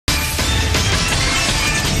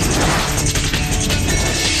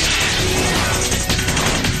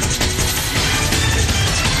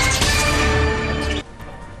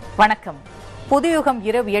வணக்கம். புதுயுகம்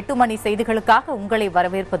இரவு 8 மணி செய்திகளுக்காக உங்களை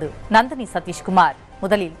வரவேற்பது நந்தினி சதீஷ்குமார்.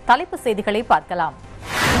 முதலில் தலைப்பு செய்திகளை பார்க்கலாம்.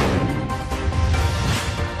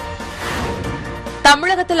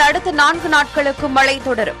 தமிழகத்தில் அடுத்த 4 நாட்களுக்கு மழை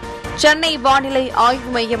தொடரும். சென்னை வானிலை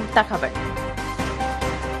ஆய்வு மையம் தகவல்.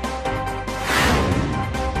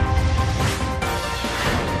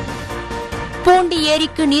 பூண்டி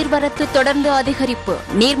ஏரிக்கு நீர்வரத்து தொடர்ந்து அதிகரிப்பு.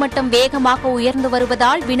 நீர்மட்டம் வேகமாக உயர்ந்து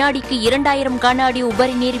வருவதால் வினாடிக்கு 2000 கன அடி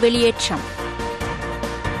உபரி நீர் வெளியேற்றம்.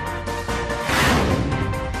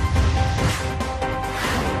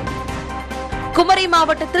 குமரி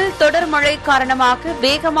மாவட்டத்தில் தொடர் மழை காரணமாக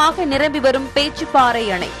வேகமாக நிரம்பி வரும் பேச்சிப்பாறை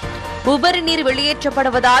அணை. உபரி நீர்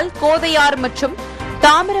வெளியேற்றப்படுவதால் கோதையார் மற்றும்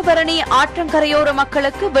தாமிரபரணி ஆற்றங்கரையோர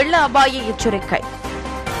மக்களுக்கு வெள்ள அபாய எச்சரிக்கை.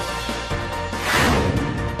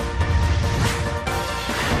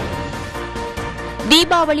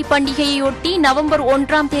 தீபாவளி பண்டிகையையொட்டி நவம்பர்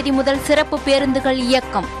 1ஆம் தேதி முதல் சிறப்பு பேருந்துகள்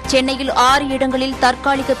இயக்கம். சென்னையில் 6 இடங்களில்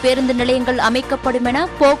தற்காலிக பேருந்து நிலையங்கள் அமைக்கப்படும் என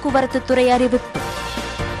போக்குவரத்து துறை அறிவிப்பு.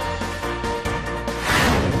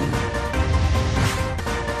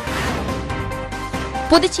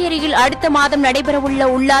 புதுச்சேரியில் அடுத்த மாதம் நடைபெறவுள்ள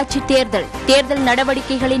உள்ளாட்சி தேர்தல்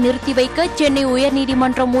நடவடிக்கைகளை நிறுத்தி வைக்க சென்னை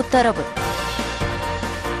உயர்நீதிமன்றம் உத்தரவு.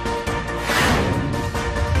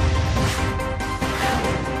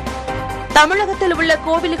 தமிழகத்தில் உள்ள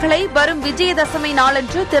கோவில்களை வரும் விஜயதசமி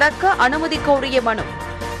நாளன்று திறக்க அனுமதி கோரிய மனு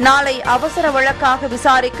நாளை அவசர வழக்காக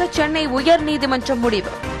விசாரிக்க சென்னை உயர்நீதிமன்றம்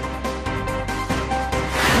முடிவு.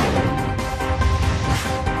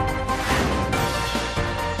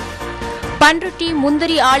 பண்ருட்டி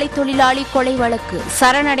முந்திரி ஆலை தொழிலாளி கொலை வழக்கு.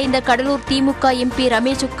 சரணடைந்த கடலூர் திமுக எம்பி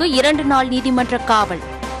ரமேஷுக்கு 2 நாள் நீதிமன்ற காவல்.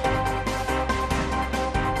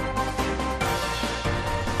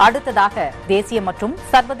 அடுத்ததாக தேசிய மற்றும்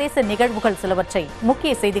சர்வதேச நிகழ்வுகள் சிலவற்றை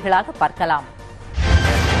முக்கிய செய்திகளாக பார்க்கலாம்.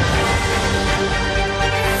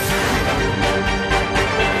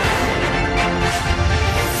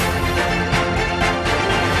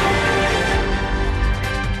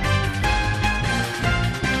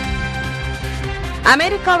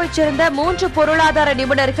 அமெரிக்காவைச் சேர்ந்த 3 பொருளாதார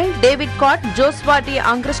நிபுணர்கள் டேவிட் காட், ஜோஸ்வா டி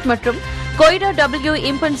அங்கிரிஸ்ட் மற்றும் கொய்டா டபிள்யூ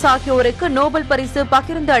இம்பன்ஸ் ஆகியோருக்கு நோபல் பரிசு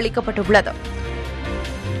பகிர்ந்து அளிக்கப்பட்டுள்ளது.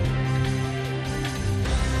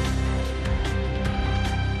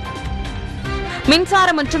 மின்சார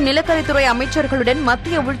மற்றும் நிலக்கரித்துறை அமைச்சர்களுடன்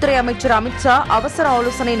மத்திய உள்துறை அமைச்சர் அமித் ஷா அவசர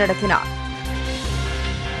ஆலோசனை நடத்தினார்.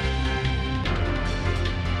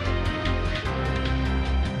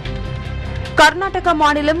 கர்நாடக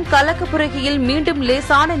மாநிலம் கலக்கபுரகியில் மீண்டும்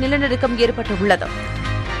லேசான நிலநடுக்கம் ஏற்பட்டுள்ளது.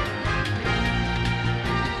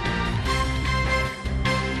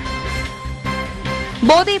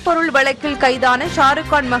 போதைப் பொருள் வழக்கில் கைதான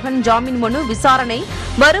ஷாருக் கான் மகன் ஜாமீன் மனு விசாரணை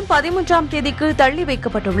வரும் 13ஆம் தேதிக்கு தள்ளி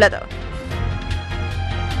வைக்கப்பட்டுள்ளது.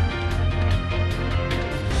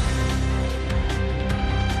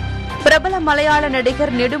 பிரபல மலையாள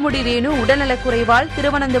நடிகர் நெடுமுடி வேணு உடல்நலக்குறைவால்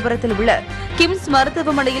திருவனந்தபுரத்தில் உள்ள கிம்ஸ்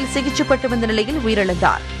மருத்துவமனையில் சிகிச்சை பெற்று வந்த நிலையில்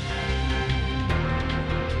உயிரிழந்தார்.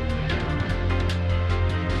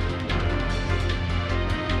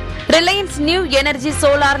 Reliance new energy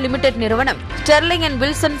solar limited நிறுவனம் Sterling and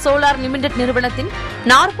Wilson solar limited நிறுவனத்தின்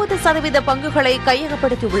 40% பங்குகளை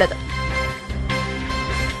கையகப்படுத்தியுள்ளது.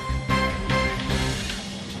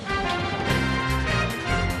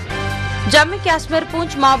 ஜம்மு காஷ்மீர்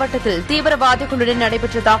பூஞ்ச் மாவட்டத்தில் தீவிரவாதிகளுடன்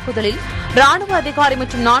நடைபெற்ற தாக்குதலில் ராணுவ அதிகாரி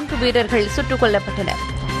மற்றும் 4 வீரர்கள் சுட்டுக் கொல்லப்பட்டனர்.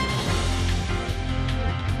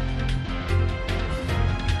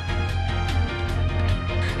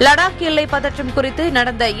 லடாக் எல்லை பதற்றம் குறித்து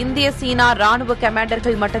நடந்த இந்திய சீனா ராணுவ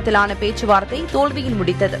கமாண்டர்கள் மட்டத்திலான பேச்சுவார்த்தை தோல்வியில்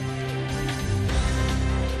முடித்தது.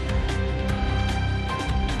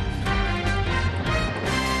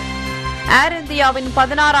 ஏர் இந்தியாவின்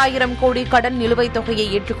 16,000 கோடி கடன் நிலுவைத் தொகையை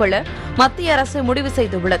ஏற்றுக்கொள்ள மத்திய அரசு முடிவு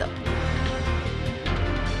செய்துள்ளது.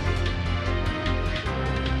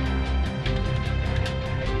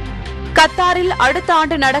 கத்தாரில் அடுத்த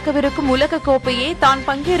ஆண்டு நடக்கவிருக்கும் உலகக் கோப்பையே தான்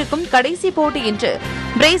பங்கேற்கும் கடைசி போட்டி என்று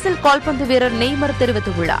பிரேசில் கால்பந்து வீரர் நெய்மர்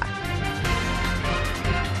தெரிவித்துள்ளார்.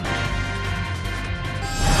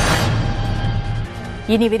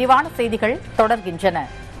 இனி விரிவான செய்திகள் தொடர்கின்றன.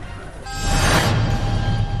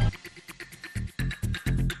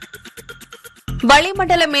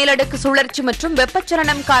 வளிமண்டல மேலடுக்கு சுழற்சி மற்றும்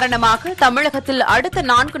வெப்பச்சலனம் காரணமாக தமிழகத்தில் அடுத்த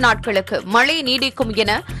 4 நாட்களுக்கு மழை நீடிக்கும்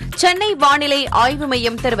என சென்னை வானிலை ஆய்வு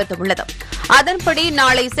மையம் தெரிவித்துள்ளது. அதன்படி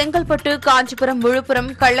நாளை செங்கல்பட்டு, காஞ்சிபுரம், விழுப்புரம்,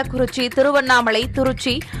 கள்ளக்குறிச்சி, திருவண்ணாமலை,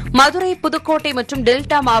 திருச்சி, மதுரை, புதுக்கோட்டை மற்றும்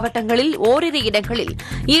டெல்டா மாவட்டங்களில் ஓரிரு இடங்களில்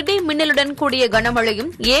இடி மின்னலுடன் கூடிய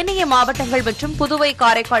கனமழையும், ஏனைய மாவட்டங்கள் மற்றும் புதுவை,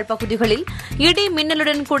 காரைக்கால் பகுதிகளில் இடி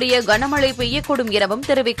மின்னலுடன் கூடிய கனமழை பெய்யக்கூடும் எனவும்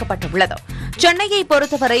தெரிவிக்கப்பட்டுள்ளது. சென்னையை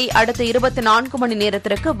பொறுத்தவரை அடுத்த 24 மணி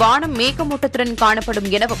நேரத்திற்கு வானம் மேகமூட்டத்துடன் காணப்படும்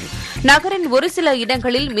எனவும், நகரின் ஒரு சில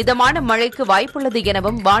இடங்களில் மிதமான மழைக்கு வாய்ப்புள்ளது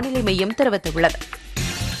எனவும் வானிலை மையம் தெரிவித்துள்ளது.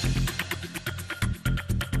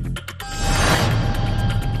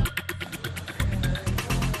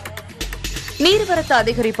 நீர்வரத்து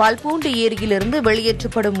அதிகரிப்பால் பூண்டி ஏரியிலிருந்து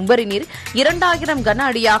வெளியேற்றப்படும் உபரி நீர் 2000 கன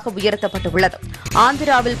அடியாக உயர்த்தப்பட்டுள்ளது.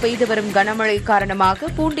 ஆந்திராவில் பெய்து வரும் கனமழை காரணமாக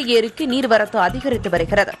பூண்டி ஏரிக்கு நீர்வரத்து அதிகரித்து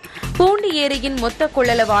வருகிறது. பூண்டி ஏரியின் மொத்த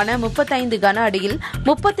கொள்ளளவான 35 கன அடியில்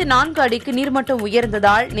 34 அடிக்கு நீர்மட்டம்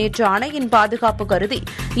உயர்ந்ததால் நேற்று அணையின் பாதுகாப்பு கருதி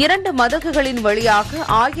 2 மதகுகளின் வழியாக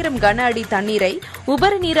 1000 கன அடி தண்ணீரை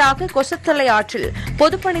உபரி நீராக கொசத்தலை ஆற்றில்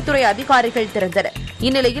பொதுப்பணித்துறை அதிகாரிகள் திறந்தனர்.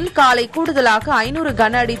 இந்நிலையில் காலை கூடுதலாக 500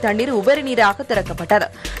 கன அடி தண்ணீர் உபரி நீராக திறக்கப்பட்டது.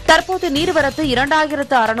 தற்போது நீர்வரத்து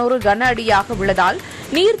 2600 கன அடியாக உள்ளதால்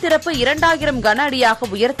நீர் திறப்பு 2000 கன அடியாக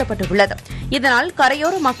உயர்த்தப்பட்டுள்ளது. இதனால்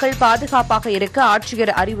கரையோர மக்கள் பாதுகாப்பாக இருக்க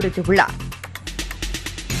ஆட்சியர் அறிவுறுத்தியுள்ளார்.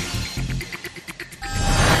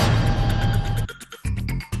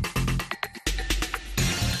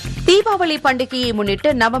 தீபாவளி பண்டிகையை முன்னிட்டு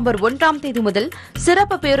நவம்பர் 1ஆம் தேதி முதல்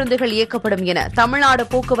சிறப்பு பேருந்துகள் இயக்கப்படும் என தமிழ்நாடு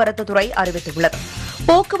போக்குவரத்து துறை அறிவித்துள்ளது.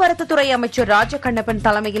 போக்குவரத்து துறை அமைச்சர் ராஜகண்ணப்பன்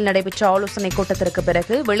தலைமையில் நடைபெற்ற ஆலோசனைக் கூட்டத்திற்கு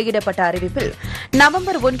பிறகு வெளியிடப்பட்ட அறிவிப்பில்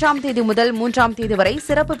நவம்பர் 1ஆம் தேதி முதல் 3ஆம் தேதி வரை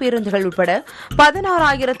சிறப்பு பேருந்துகள் உட்பட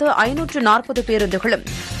 16,540 பேருந்துகளும்,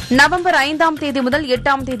 நவம்பர் 5ஆம் தேதி முதல்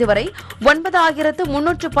 8ஆம் தேதி வரை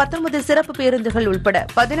 9,319 சிறப்பு பேருந்துகள் உட்பட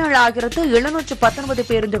 17,719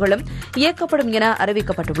 பேருந்துகளும் இயக்கப்படும் என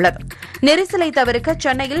அறிவிக்கப்பட்டுள்ளது. நெரிசலை தவிர்க்க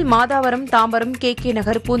சென்னையில் மாதாவரம், தாம்பரம், KK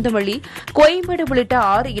நகர், பூந்தமல்லி, கோயம்பேடு உள்ளிட்ட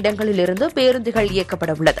 6 இடங்களிலிருந்து பேருந்துகள் இயக்கப்பட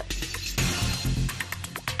உள்ளது.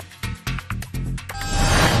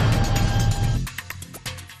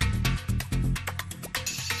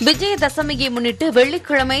 விஜயதசமியை முன்னிட்டு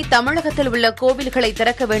வெள்ளிக்கிழமை தமிழகத்தில் உள்ள கோவில்களை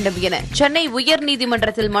திறக்க வேண்டும் என சென்னை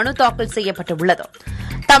உயர்நீதிமன்றத்தில் மனு தாக்கல் செய்யப்பட்டுள்ளது.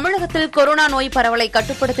 தமிழகத்தில் கொரோனா நோய் பரவலை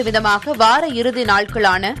கட்டுப்படுத்தும் விதமாக வார இறுதி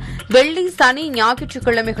நாட்களான வெள்ளி, சனி,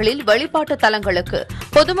 ஞாயிற்றுக்கிழமைகளில் வழிபாட்டு தலங்களுக்கு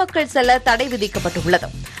பொதுமக்கள் செல்ல தடை விதிக்கப்பட்டுள்ளது.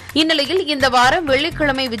 இந்நிலையில் இந்த வாரம்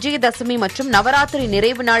வெள்ளிக்கிழமை விஜயதசமி மற்றும் நவராத்திரி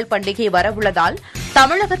நிறைவு நாள் பண்டிகை வரவுள்ளதால்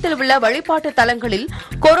தமிழகத்தில் உள்ள வழிபாட்டு தலங்களில்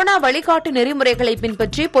கொரோனா வழிகாட்டு நெறிமுறைகளை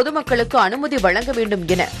பின்பற்றி பொதுமக்களுக்கு அனுமதி வழங்க வேண்டும்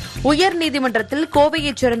என உயர்நீதிமன்றத்தில்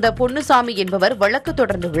கோவையைச் சேர்ந்த பொன்னுசாமி என்பவர் வழக்கு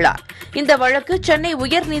தொடர்ந்துள்ளார். இந்த வழக்கு சென்னை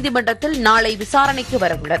உயர்நீதிமன்றத்தில் நாளை விசாரணைக்கு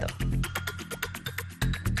வரவுள்ளது.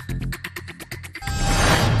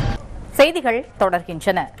 செய்திகள்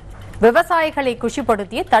தொடர்கின்றன. விவசாயிகளை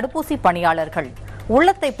குஷிப்படுத்திய தடுப்பூசி பணியாளர்கள்,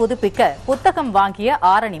 உள்ளத்தை புதுப்பிக்க புத்தகம் வாங்கிய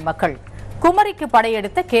ஆரணி மக்கள், குமரிக்கு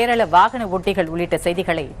படையெடுத்த கேரள வாகன ஓட்டிகள் உள்ளிட்ட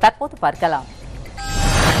செய்திகளை தற்போது பார்க்கலாம்.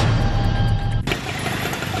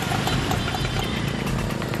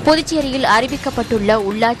 புதுச்சேரியில் அறிவிக்கப்பட்டுள்ள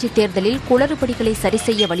உள்ளாட்சி தேர்தலில் குளறுபடிகளை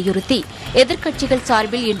சரிசெய்ய வலியுறுத்தி எதிர்க்கட்சிகள்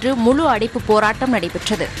சார்பில் இன்று முழு அடைப்பு போராட்டம்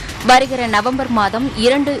நடைபெற்றது. வருகிற நவம்பர் மாதம்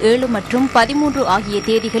 2, 7 மற்றும் 13 ஆகிய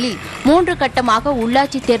தேதிகளில் 3 கட்டமாக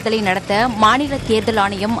உள்ளாட்சி தேர்தலை நடத்த மாநில தேர்தல்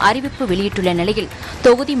ஆணையம் அறிவிப்பு வெளியிட்டுள்ள நிலையில்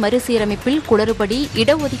தொகுதி மறுசீரமைப்பில் குளறுபடி,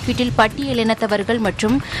 இடஒதுக்கீட்டில் பட்டியலினத்தவர்கள்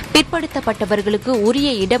மற்றும் பிற்படுத்தப்பட்டவர்களுக்கு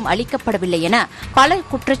உரிய இடம் அளிக்கப்படவில்லை என பல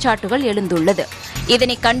குற்றச்சாட்டுகள் எழுந்துள்ளது.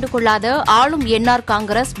 இதனை கண்டுகொள்ளாத ஆளும் என்ஆர்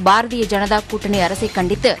காங்கிரஸ், பாரதிய ஜனதா கூட்டணி அரசை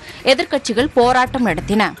கண்டித்து எதிர்க்கட்சிகள் போராட்டம்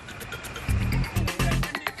நடத்தின.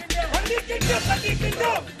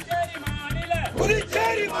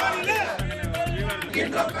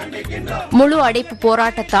 முழு அடைப்பு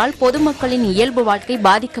போராட்டத்தால் பொதுமக்களின் இயல்பு வாழ்க்கை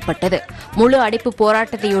பாதிக்கப்பட்டது. முழு அடைப்பு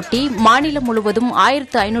போராட்டத்தையொட்டி மாநிலம் முழுவதும்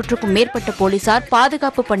 1500க்கும் மேற்பட்ட போலீசார்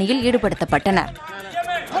பாதுகாப்பு பணியில் ஈடுபடுத்தப்பட்டனர்.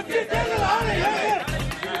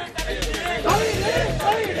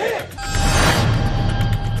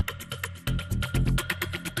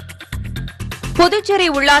 புதுச்சேரி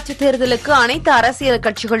உள்ளாட்சித் தேர்தலுக்கு அனைத்து அரசியல்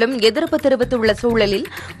கட்சிகளும் எதிர்ப்பு தெரிவித்துள்ள சூழலில்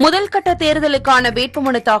முதல்கட்ட தேர்தலுக்கான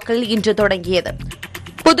வேட்புமனு தாக்கல் இன்று தொடங்கியது.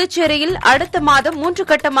 புதுச்சேரியில் அடுத்த மாதம் 3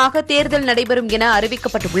 கட்டமாக தேர்தல் நடைபெறும் என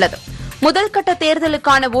அறிவிக்கப்பட்டுள்ளது. முதல்கட்ட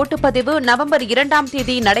தேர்தலுக்கான ஓட்டுப்பதிவு நவம்பர் 2ஆம்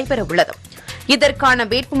தேதி நடைபெறவுள்ளது. இதற்கான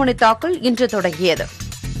வேட்புமனு தாக்கல் இன்று தொடங்கியது.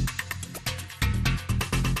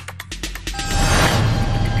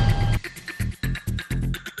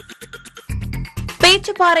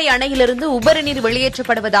 பேச்சுப்பாறை அணையிலிருந்து உபரி நீர்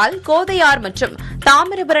வெளியேற்றப்படுவதால் கோதையார் மற்றும்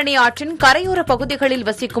தாமிரபரணி ஆற்றின் கரையோர பகுதிகளில்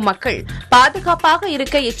வசிக்கும் மக்கள் பாதுகாப்பாக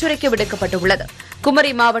இருக்க எச்சரிக்கை விடுக்கப்பட்டுள்ளது.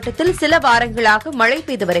 குமரி மாவட்டத்தில் சில வாரங்களாக மழை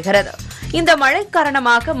பெய்து வருகிறது. இந்த மழை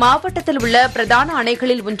காரணமாக மாவட்டத்தில் உள்ள பிரதான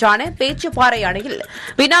அணைகளில் ஒன்றான பேச்சிப்பாறை அணையில்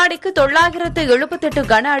வினாடிக்கு 978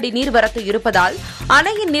 கன அடி நீர்வரத்து இருப்பதால்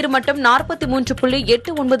அணையின் நீர்மட்டம்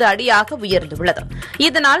 43.89 அடியாக உயர்ந்துள்ளது.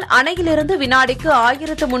 இதனால் அணையிலிருந்து வினாடிக்கு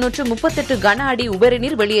 1338 கன அடி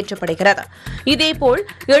உபரிநீர் வெளியேற்றப்படுகிறது. இதேபோல்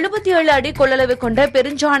 77 அடி கொள்ளளவு கொண்ட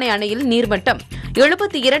பெருஞ்சாணி அணையில் நீர்மட்டம்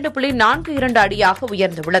 72.42 அடியாக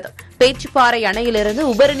உயர்ந்துள்ளது. பேச்சிப்பாறை அணையிலிருந்து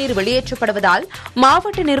உபரிநீர் வெளியேற்றப்படுவதால்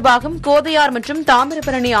மாவட்ட நிர்வாகம் கோதையார் மற்றும்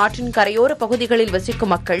தாமிரபரணி ஆற்றின் கரையோர பகுதிகளில்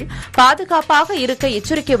வசிக்கும் மக்கள் பாதுகாப்பாக இருக்க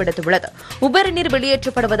எச்சரிக்கை விடுத்துள்ளது. உபரிநீர்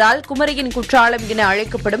வெளியேற்றப்படுவதால் குமரியின் குற்றாலம் என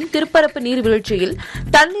அழைக்கப்படும் திருப்பரப்பு நீர்வீழ்ச்சியில்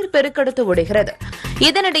தண்ணீர் பெருக்கெடுத்து ஓடுகிறது.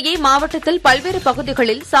 இதனிடையே மாவட்டத்தில் பல்வேறு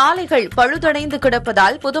பகுதிகளில் சாலைகள் பழுதடைந்து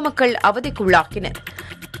கிடப்பதால் பொதுமக்கள் அவதிக்குள்ளாகினர்.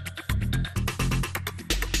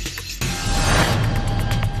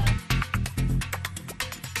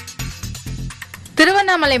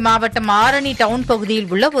 திருவண்ணாமலை மாவட்டம் ஆரணி டவுன் பகுதியில்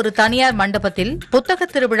உள்ள ஒரு தனியார் மண்டபத்தில் புத்தக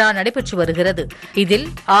திருவிழா நடைபெற்று வருகிறது. இதில்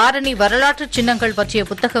ஆரணி வரலாற்று சின்னங்கள் பற்றிய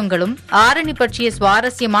புத்தகங்களும், ஆரணி பற்றிய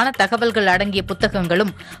சுவாரஸ்யமான தகவல்கள் அடங்கிய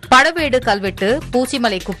புத்தகங்களும், படவேடு கல்வெட்டு,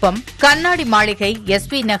 பூசிமலை குப்பம், கண்ணாடி மாளிகை,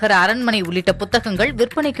 எஸ்பி நகர் அரண்மனை உள்ளிட்ட புத்தகங்கள்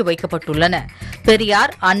விற்பனைக்கு வைக்கப்பட்டுள்ளன.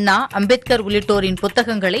 பெரியார், அண்ணா, அம்பேத்கர் உள்ளிட்டோரின்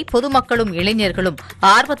புத்தகங்களை பொதுமக்களும் இளைஞர்களும்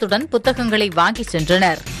ஆர்வத்துடன் புத்தகங்களை வாங்கி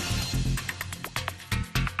சென்றனர்.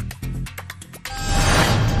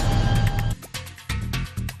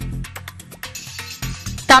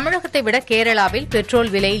 தமிழகத்தை விட கேரளாவில் பெட்ரோல்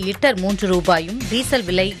விலை லிட்டர் 3 ரூபாயும், டீசல்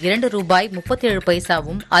விலை 2 ரூபாய் 37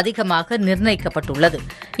 பைசாவும் அதிகமாக நிர்ணயிக்கப்பட்டுள்ளது.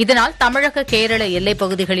 இதனால் தமிழக கேரள எல்லைப்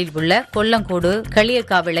பகுதிகளில் உள்ள கொல்லங்கோடு,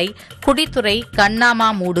 களியக்காவிளை, குடித்துறை,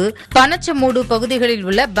 கண்ணாமாமூடு, பனச்சமூடு பகுதிகளில்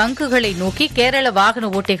உள்ள பங்குகளை நோக்கி கேரள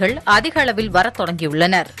வாகன ஓட்டிகள் அதிக அளவில் வரத்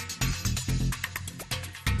தொடங்கியுள்ளனர்.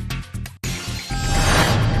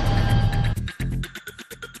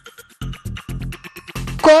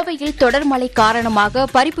 கோவையில் தொடர் மழை காரணமாக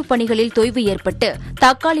பறிப்பு பணிகளில் தொய்வு ஏற்பட்டு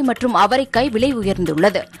தக்காளி மற்றும் அவரைக்காய் விலை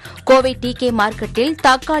உயர்ந்துள்ளது. கோவை டிகே மார்க்கெட்டில்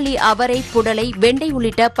தக்காளி, அவரை, புடலை, வெண்டை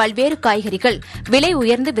உள்ளிட்ட பல்வேறு காய்கறிகள் விலை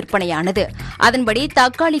உயர்ந்து விற்பனையானது. அதன்படி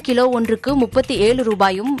தக்காளி கிலோ ஒன்றுக்கு 37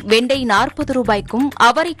 ரூபாயும், வெண்டை 40 ரூபாய்க்கும்,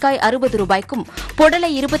 அவரைக்காய் 60 ரூபாய்க்கும்,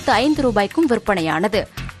 புடலை 25 ரூபாய்க்கும் விற்பனையானது.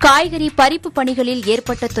 காய்கறி பறிப்பு பணிகளில்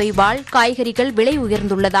ஏற்பட்ட தொய்வால் காய்கறிகள் விலை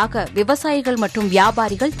உயர்ந்துள்ளதாக விவசாயிகள் மற்றும்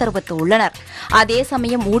வியாபாரிகள் தெரிவித்துள்ளனர். அதே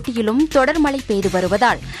சமயம் ஊட்டியிலும் தொடர் மழை பெய்து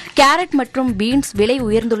வருவதால் கேரட் மற்றும் பீன்ஸ் விலை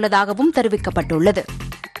உயர்ந்துள்ளதாகவும் தெரிவிக்கப்பட்டுள்ளது.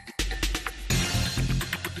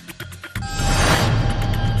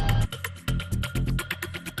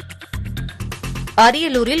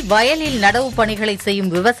 அரியலூரில் வயலில் நடவு பணிகளை செய்யும்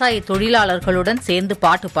விவசாய தொழிலாளர்களுடன் சேர்ந்து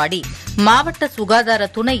பாட்டு பாடி மாவட்ட சுகாதார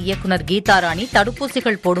துணை இயக்குநர் கீதாராணி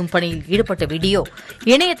தடுப்பூசிகள் போடும் பணியில் ஈடுபட்ட வீடியோ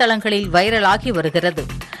இணையதளங்களில் வைரலாகி வருகிறது.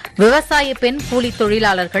 விவசாய பெண் கூலி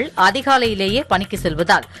தொழிலாளர்கள் அதிகாலையிலேயே பணிக்கு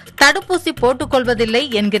செல்வதால் தடுப்பூசி போட்டுக் கொள்வதில்லை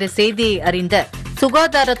என்கிற செய்தியை அறிந்த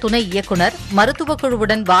சுகாதார துணை இயக்குநர் மருத்துவக்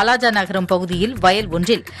குழுவுடன் வாலாஜா நகரம் பகுதியில் வயல்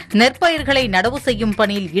ஒன்றில் நெற்பயிர்களை நடவு செய்யும்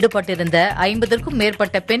பணியில் ஈடுபட்டிருந்த 50க்கும்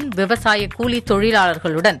மேற்பட்ட பெண் விவசாய கூலி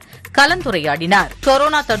தொழிலாளர்களுடன் கலந்துரையாடினார்.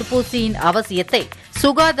 கொரோனா தடுப்பூசியின் அவசியத்தை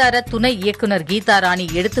சுகாதார துணை இயக்குநர் கீதாராணி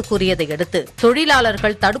எடுத்துக் கூறியதை அடுத்து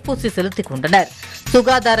தொழிலாளர்கள் தடுப்பூசி செலுத்திக் கொண்டனர்.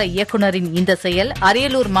 சுகாதார இயக்குநரின் இந்த செயல்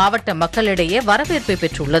அரியலூர் மாவட்ட மக்களிடையே வரவேற்பை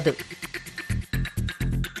பெற்றுள்ளது.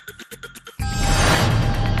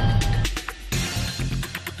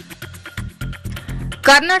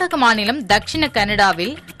 கர்நாடக மாநிலம் தட்சிண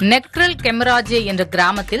கனடாவில் நெக்ரல் கெமராஜே என்ற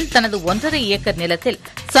கிராமத்தில் தனது 1.5 ஏக்கர் நிலத்தில்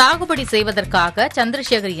சாகுபடி செய்வதற்காக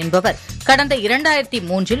சந்திரசேகர் என்பவர் கடந்த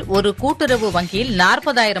 2003இல் ஒரு கூட்டுறவு வங்கியில்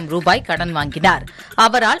 40,000 ரூபாய் கடன் வாங்கினார்.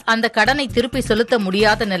 அவரால் அந்த கடனை திருப்பி செலுத்த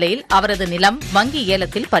முடியாத நிலையில் அவரது நிலம் வங்கி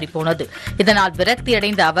ஏலத்தில் பறிபோனது. இதனால்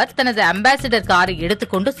விரக்தியடைந்த அவர் தனது அம்பாசிடர் காரை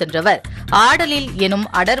எடுத்துக்கொண்டு சென்றவர் ஆடலில் எனும்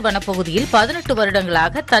அடர் வனப்பகுதியில் 18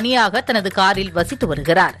 வருடங்களாக தனியாக தனது காரில் வசித்து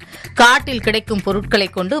வருகிறார். காட்டில் கிடைக்கும் பொருட்களை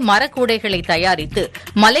கொண்டு மரக்கூடைகளை தயாரித்து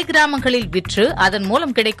மலை கிராமங்களில் விற்று அதன்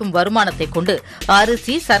மூலம் கிடைக்கும் வருமானத்தை கொண்டு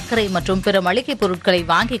அரிசி, சர்க்கரை மற்றும் பிற மளிகை பொருட்களை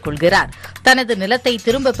வாங்கிக் கொள்கிறார். தனது நிலத்தை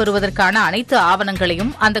திரும்பப் பெறுவதற்கான அனைத்து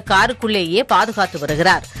ஆவணங்களையும் அந்த காருக்குள்ளேயே பாதுகாத்து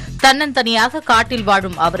வருகிறார். தன்னந்தனியாக காட்டில்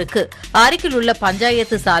வாழும் அவருக்கு அருகில் உள்ள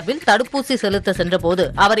பஞ்சாயத்து சார்பில் தடுப்பூசி செலுத்த சென்றபோது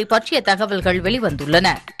அவரை பற்றிய தகவல்கள் வெளிவந்துள்ளன.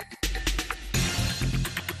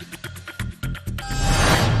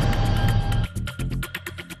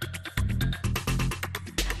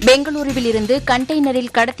 பெங்களூருவில் இருந்து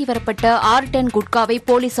கண்டெய்னரில் கடத்தி வரப்பட்ட 6 டன் குட்காவை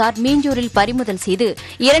போலீசார் மீஞ்சூரில் பறிமுதல் செய்து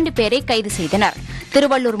 2 பேரை கைது செய்தனர்.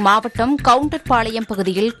 திருவள்ளூர் மாவட்டம் கவுண்டர்பாளையம்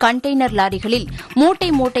பகுதியில் கண்டெய்னர் லாரிகளில் மூட்டை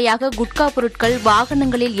மூட்டையாக குட்கா பொருட்கள்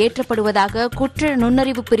வாகனங்களில் ஏற்றப்படுவதாக குற்ற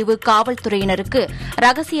நுண்ணறிவு பிரிவு காவல்துறையினருக்கு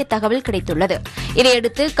ரகசிய தகவல் கிடைத்துள்ளது.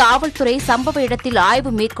 இதையடுத்து காவல்துறை சம்பவ இடத்தில்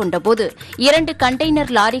ஆய்வு மேற்கொண்டபோது 2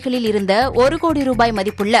 கண்டெய்னர் லாரிகளில் இருந்த 1 கோடி ரூபாய்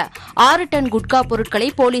மதிப்புள்ள 6 டன் குட்கா பொருட்களை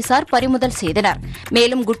போலீசார் பறிமுதல் செய்தனர்.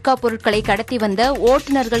 மேலும் குட்கா பொருட்களை கடத்தி வந்த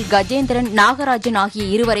ஓட்டுநர்கள் கஜேந்திரன், நாகராஜன் ஆகிய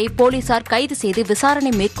இருவரை போலீசார் கைது செய்து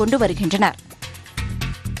விசாரணை மேற்கொண்டு வருகின்றனர்.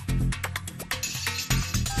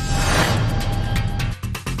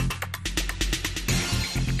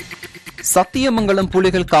 சத்தியமங்கலம்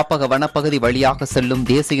புலிகள் காப்பக வனப்பகுதி வழியாக செல்லும்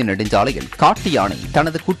தேசிய நெடுஞ்சாலையில் காட்டு யானை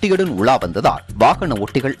தனது குட்டியுடன் உலா வந்ததால் வாகன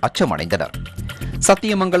ஓட்டிகள் அச்சமடைந்தனர்.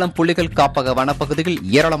 சத்தியமங்கலம் புலிகள் காப்பக வனப்பகுதியில்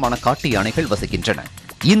ஏராளமான காட்டு யானைகள் வசிக்கின்றன.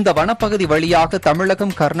 இந்த வனப்பகுதி வழியாக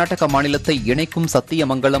தமிழகம், கர்நாடக மாநிலத்தை இணைக்கும்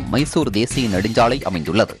சத்தியமங்கலம் மைசூர் தேசிய நெடுஞ்சாலை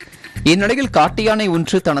அமைந்துள்ளது. இந்நிலையில் காட்டு யானை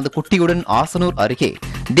ஒன்று தனது குட்டியுடன் ஆசனூர் அருகே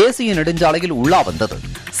தேசிய நெடுஞ்சாலையில் உலா வந்தது.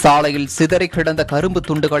 சாலையில் சிதறி கிடந்த கரும்பு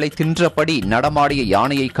துண்டுகளை தின்றபடி நடமாடிய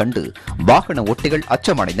யானையை கண்டு வாகன ஓட்டிகள்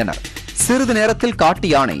அச்சமடைந்தனர். சிறிது நேரத்தில் காட்டு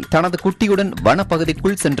யானை தனது குட்டியுடன்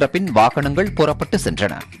வனப்பகுதிக்குள் சென்ற பின் வாகனங்கள் புறப்பட்டு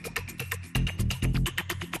சென்றன.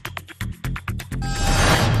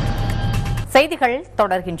 செய்திகள்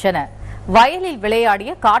தொடர்கின்றன. வயலில்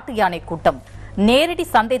விளையாடிய காட்டு யானை கூட்டம். நேரடி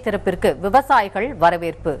சந்தை திறப்பிற்கு விவசாயிகள்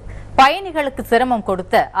வரவேற்பு. பயணிகளுக்கு சிரமம்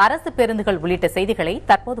கொடுத்த அரசு பேருந்துகள் உள்ளிட்ட செய்திகளை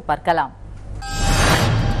தற்போது பார்க்கலாம்.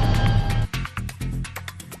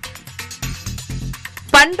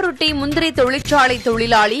 பன்ருட்டி முந்திரி தொழிற்சாலை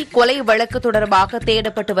தொழிலாளி கொலை வழக்கு தொடர்பாக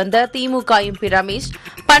தேடப்பட்டு வந்த திமுக எம்பி ரமேஷ்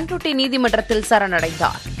பன்ருட்டி நீதிமன்றத்தில்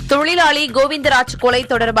சரணடைந்தார். தொழிலாளி கோவிந்தராஜ் கொலை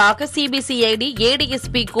தொடர்பாக சிபிசிஐடி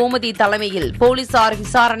ஏடிஎஸ்பி கோமதி தலைமையில் போலீசார்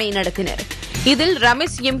விசாரணை நடத்தினர். இதில்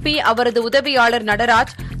ரமேஷ் எம்பி, அவரது உதவியாளர்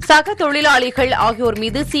நடராஜ், சக தொழிலாளிகள் ஆகியோர்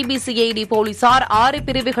மீது சிபிசிஐடி போலீசார் 6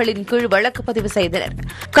 பிரிவுகளின் கீழ் வழக்கு பதிவு செய்தனர்.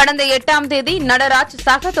 கடந்த 8ஆம் தேதி நடராஜ்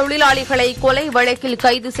சக தொழிலாளிகளை கொலை வழக்கில்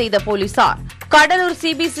கைது செய்த போலீசார் கடலூர்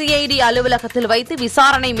சிபிசிஐடி அலுவலகத்தில் வைத்து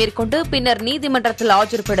விசாரணை மேற்கொண்டு பின்னர் நீதிமன்றத்தில்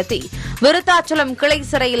ஆஜர்படுத்தி விருத்தாச்சலம் கிளை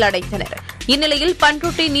சிறையில் அடைத்தனர். இந்நிலையில்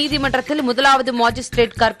பன்ருட்டி நீதிமன்றத்தில் 1வது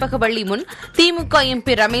மாஜிஸ்ட்ரேட் கற்பகவள்ளி முன் திமுக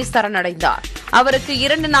எம்பி ரமேஷ் சரணடைந்தார். அவருக்கு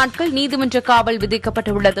 2 நாட்கள் நீதிமன்ற காவல்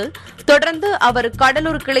விதிக்கப்பட்டுள்ளது. தொடர்ந்து அவர்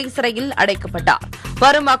கடலூர் கிளை சிறையில் அடைக்கப்பட்டார்.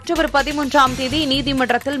 வரும் அக்டோபர் 13ஆம் தேதி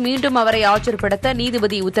நீதிமன்றத்தில் மீண்டும் அவரை ஆஜர்படுத்த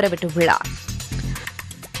நீதிபதி உத்தரவிட்டுள்ளார்.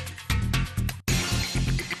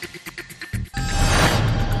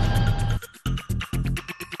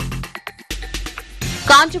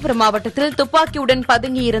 காஞ்சிபுரம் மாவட்டத்தில் துப்பாக்கியுடன்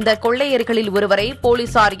பதுங்கியிருந்த கொள்ளையர்களில் ஒருவரை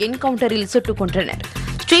போலீசார் என்கவுண்டரில் சுட்டுக் கொன்றனர்.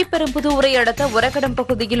 ஸ்ரீபெரும்புதூரை அடுத்த உரகடம்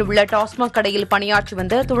பகுதியில் உள்ள டாஸ்மாக் கடையில் பணியாற்றி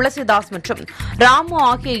வந்த துளசிதாஸ் மற்றும் ராமு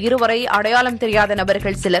ஆகிய இருவரை அடையாளம் தெரியாத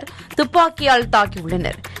நபர்கள் சிலர் துப்பாக்கியால்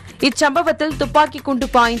தாக்கியுள்ளனர். இச்சம்பவத்தில் துப்பாக்கி குண்டு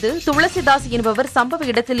பாய்ந்து துளசிதாஸ் என்பவர் சம்பவ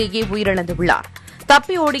இடத்திலேயே உயிரிழந்துள்ளார்.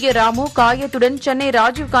 தப்பி ஓடிய ராமு காயத்துடன் சென்னை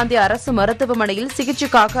ராஜீவ்காந்தி அரசு மருத்துவமனையில்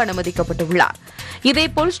சிகிச்சைக்காக அனுமதிக்கப்பட்டுள்ளார்.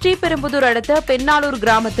 இதேபோல் ஸ்ரீபெரும்புதூர் அடுத்த பெண்ணாலூர்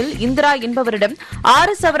கிராமத்தில் இந்திரா என்பவரிடம்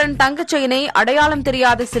 6 சவரன் தங்கச் செயினை அடையாளம்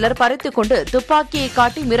தெரியாத சிலர் பறித்துக் கொண்டு துப்பாக்கியை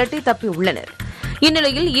காட்டி மிரட்டி தப்பியுள்ளனர்.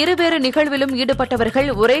 இந்நிலையில் இருவேறு நிகழ்விலும் ஈடுபட்டவர்கள்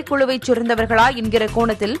ஒரே குழுவைச் சேர்ந்தவர்களா என்கிற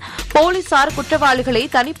கோணத்தில் போலீசார் குற்றவாளிகளை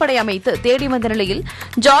தனிப்படை அமைத்து தேடி வந்த நிலையில்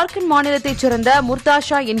ஜார்க்கண்ட் மாநிலத்தைச் சேர்ந்த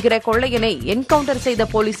முர்தாஷா என்கிற கொள்ளையனை என்கவுண்டர் செய்த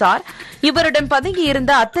போலீசார் இவரிடம்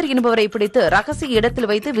பதுங்கியிருந்த அத்தர் என்பவரை பிடித்து ரகசிய இடத்தில்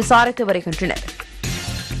வைத்து விசாரித்து வருகின்றனர்.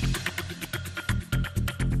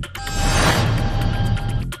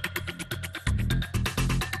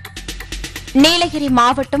 நீலகிரி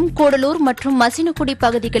மாவட்டம் கூடலூர் மற்றும் மசினகுடி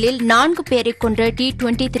பகுதிகளில் 4 பேரை கொன்ற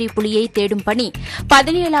T23 புலியை தேடும் பணி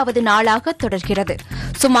 17வது நாளாக தொடர்கிறது.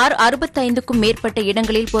 சுமார் 65க்கும் மேற்பட்ட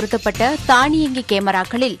இடங்களில் பொருத்தப்பட்ட தானியங்கி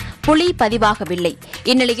கேமராக்களில் புலி பதிவாகவில்லை.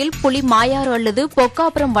 இந்நிலையில் புலி மாயாறு அல்லது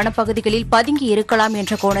பொக்காபுரம் வனப்பகுதிகளில் பதுங்கி இருக்கலாம்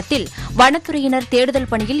என்ற கோணத்தில் வனத்துறையினர்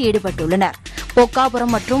தேடுதல் பணியில் ஈடுபட்டுள்ளனர்.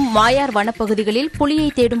 பொக்காபுரம் மற்றும் மாயார் வனப்பகுதிகளில் புலியை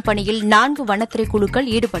தேடும் பணியில் 4 வனத்துறை குழுக்கள்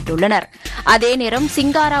ஈடுபட்டுள்ளனர். அதேநேரம்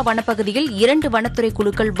சிங்காரா வனப்பகுதியில் 2 வனத்துறை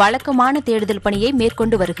குழுக்கள் வழக்கமான தேடுதல் பணியை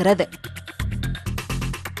மேற்கொண்டு வருகிறது.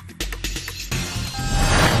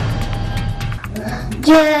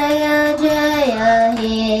 ஜய ஜய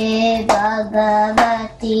ஹே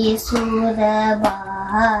பகவதி சுரபாரதி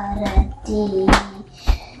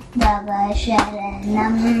தவ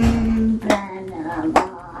சரணம் பிரணமாமஹ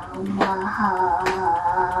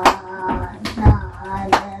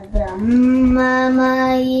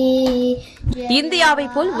இந்தியாவை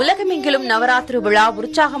போல் உலகமெங்கிலும் நவராத்திரி விழா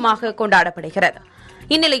உற்சாகமாக கொண்டாடப்படுகிறது.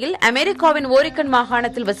 இந்நிலையில் அமெரிக்காவின் ஓரிகன்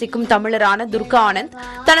மாகாணத்தில் வசிக்கும் தமிழரான துர்கா ஆனந்த்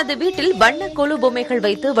தனது வீட்டில் வண்ண கொலு பொம்மைகள்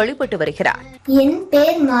வைத்து வழிபட்டு வருகிறார். என்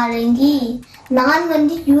பேர் மாலங்கி. நான்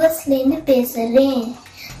யுஎஸ்ல இருந்து பேசுறேன்.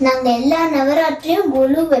 நாங்க எல்லா நவராத்திரியும்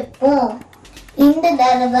கொலு வைப்போம். இந்த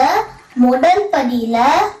தடவை முதல் படியில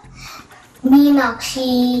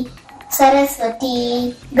மீனாட்சி, சரஸ்வதி,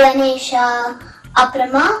 கணேஷா,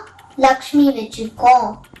 அப்புறமா லக்ஷ்மி வச்சிருக்கோம்.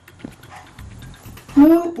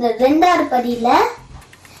 ரெண்டாவது படியில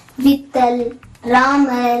வித்தல்,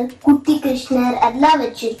 ராமர், குட்டி கிருஷ்ணர் எல்லாம்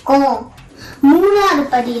வச்சிருக்கோம். மூணாவது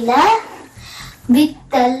படியில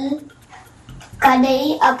வித்தல், கடை,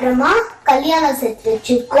 அப்புறமா கல்யாண செட்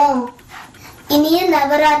வச்சிருக்கோம். இனிய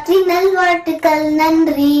நவராத்திரி நல்வாழ்த்துக்கள்.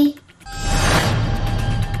 நன்றி.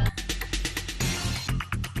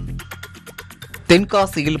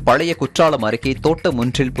 தென்காசியில் பழைய குற்றாலம் அருகே தோட்டம்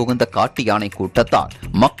ஒன்றில் புகுந்த காட்டு யானை கூட்டத்தால்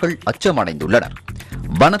மக்கள் அச்சமடைந்துள்ளனர்.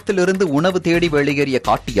 வனத்திலிருந்து உணவு தேடி வெளியேறிய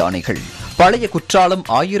காட்டு யானைகள் பழைய குற்றாலம்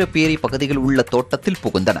ஆயிரப்பேரி பகுதியில் உள்ள தோட்டத்தில்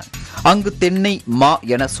புகுந்தன. அங்கு தென்னை, மா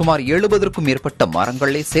என சுமார் 70க்கும் மேற்பட்ட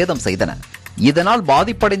மரங்களை சேதம் செய்தன. இதனால்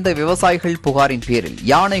பாதிப்படைந்த விவசாயிகள் புகாரின் பேரில்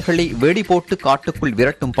யானைகளை வெடி போட்டு காட்டுக்குள்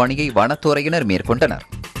விரட்டும் பணியை வனத்துறையினர் மேற்கொண்டனர்.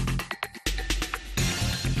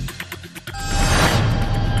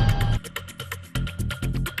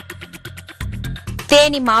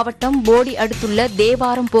 தேனி மாவட்டம் போடி அடுத்துள்ள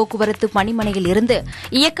தேவாரம் போக்குவரத்து பணிமனையில் இருந்து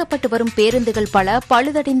இயக்கப்பட்டு வரும் பேருந்துகள் பல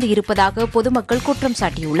பழுதடைந்து இருப்பதாக பொதுமக்கள் குற்றம்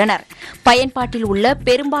சாட்டியுள்ளனர். பயன்பாட்டில் உள்ள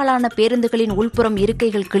பெரும்பாலான பேருந்துகளின் உள்புறம்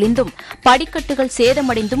இருக்கைகள் கிழிந்தும் படிக்கட்டுகள்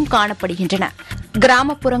சேதமடைந்தும் காணப்படுகின்றன.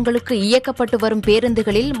 கிராமப்புறங்களுக்கு இயக்கப்பட்டு வரும்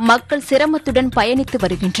பேருந்துகளில் மக்கள் சிரமத்துடன் பயணித்து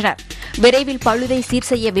வருகின்றனர். விரைவில் பழுதை சீர்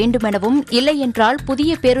செய்ய வேண்டுமெனவும், இல்லையென்றால்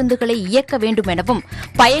புதிய பேருந்துகளை இயக்க வேண்டுமெனவும்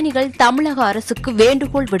பயணிகள் தமிழக அரசுக்கு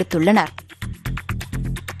வேண்டுகோள் விடுத்துள்ளனர்.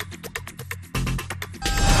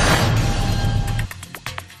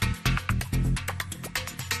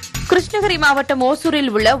 கிருஷ்ணகிரி மாவட்டம் ஓசூரில்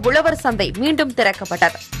உள்ள உழவர் சந்தை மீண்டும்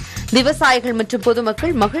திறக்கப்பட்டது. விவசாயிகள் மற்றும்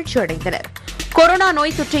பொதுமக்கள் மகிழ்ச்சி அடைந்தனர். கொரோனா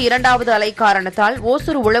நோய் தொற்று 2வது அலை காரணத்தால்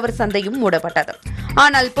ஓசூர் உழவர் சந்தையும் மூடப்பட்டது.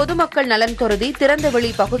 ஆனால் பொதுமக்கள் நலன் கருதி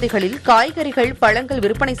திறந்தவெளி பகுதிகளில் காய்கறிகள், பழங்கள்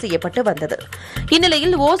விற்பனை செய்யப்பட்டு வந்தது.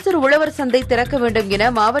 இந்நிலையில் ஓசூர் உழவர் சந்தை திறக்க வேண்டும்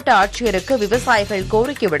என மாவட்ட ஆட்சியருக்கு விவசாயிகள்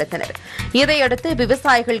கோரிக்கை விடுத்தனர். இதையடுத்து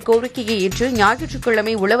விவசாயிகள் கோரிக்கையை ஏற்று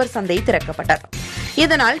ஞாயிற்றுக்கிழமை உழவர் சந்தை திறக்கப்பட்டது.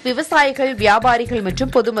 இதனால் விவசாயிகள், வியாபாரிகள்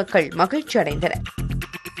மற்றும் பொதுமக்கள் மகிழ்ச்சி அடைந்தனர்.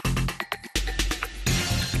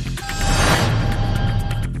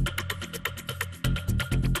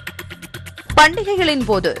 பண்டிகைகளின்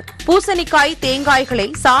போது பூசணிக்காய், தேங்காய்களை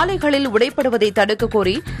சாலைகளில் உடைப்படுவதை தடுக்க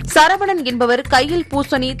கோரி சரவணன் என்பவர் கையில்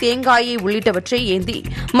பூசணி, தேங்காயை உள்ளிட்டவற்றை ஏந்தி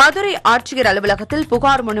மதுரை ஆட்சியர் அலுவலகத்தில்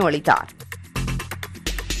புகார் மனு அளித்தார்.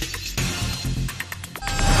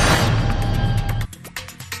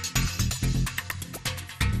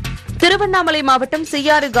 திருவண்ணாமலை மாவட்டம்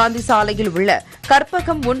சியாறு காந்தி சாலையில் உள்ள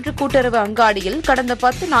கற்பகம் 1 கூட்டுறவு அங்காடியில் கடந்த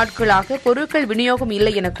 10 நாட்களாக பொருட்கள் விநியோகம்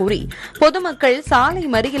இல்லை என கூறி பொதுமக்கள் சாலை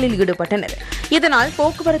மறியலில் ஈடுபட்டனர். இதனால்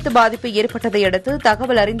போக்குவரத்து பாதிப்பு ஏற்பட்டதை அடுத்து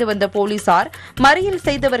தகவல் அறிந்து வந்த போலீசார் மறியல்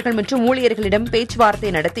செய்தவர்கள் மற்றும் ஊழியர்களிடம்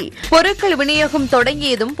பேச்சுவார்த்தை நடத்தி பொருட்கள் விநியோகம்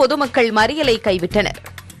தொடங்கியதும் பொதுமக்கள் மறியலை கைவிட்டனர்.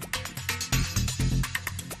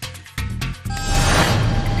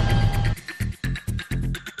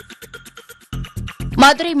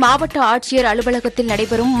 மதுரை மாவட்ட ஆட்சியர் அலுவலகத்தில்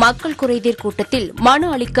நடைபெறும் மக்கள் குறைதீர் கூட்டத்தில் மனு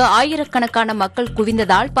அளிக்க ஆயிரக்கணக்கான மக்கள்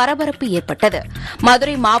குவிந்ததால் பரபரப்பு ஏற்பட்டது.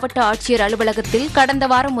 மதுரை மாவட்ட ஆட்சியர் அலுவலகத்தில் கடந்த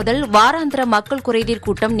வாரம் முதல் வாராந்திர மக்கள் குறைதீர்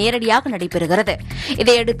கூட்டம் நேரடியாக நடைபெறுகிறது.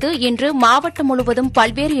 இதையடுத்து இன்று மாவட்டம் முழுவதும்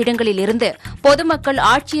பல்வேறு இடங்களில் இருந்து பொதுமக்கள்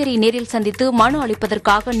ஆட்சியரை நேரில் சந்தித்து மனு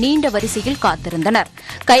அளிப்பதற்காக நீண்ட வரிசையில் காத்திருந்தனர்.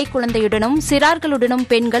 கைக்குழந்தையுடனும் சிறார்களுடனும்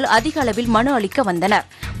பெண்கள் அதிக அளவில் மனு அளிக்க வந்தனர்.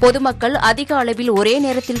 பொதுமக்கள் அதிக அளவில் ஒரே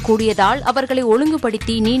நேரத்தில் கூடியதால் அவர்களை ஒழுங்குபடுத்தி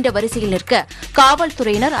நீண்ட வரிசையில் நிற்க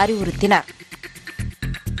காவல்துறையினர் அறிவுறுத்தினர்.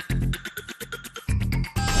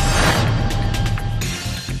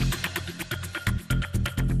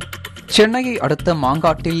 சென்னையை அடுத்த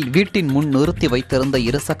மாங்காட்டில் வீட்டின் முன் நிறுத்தி வைத்திருந்த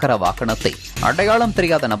இருசக்கர வாகனத்தை அடையாளம்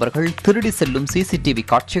தெரியாத நபர்கள் திருடி செல்லும் சிசிடிவி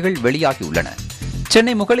காட்சிகள் வெளியாகியுள்ளன.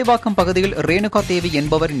 சென்னை முகலிவாக்கம் பகுதியில் ரேணுகா தேவி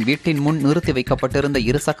என்பவரின் வீட்டின் முன் நிறுத்தி வைக்கப்பட்டிருந்த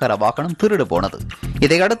இருசக்கர வாகனம் திருடு போனது.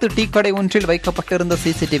 இதையடுத்து டீ கடை ஒன்றில் வைக்கப்பட்டிருந்த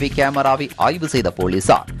சிசிடிவி கேமராவை ஆய்வு செய்த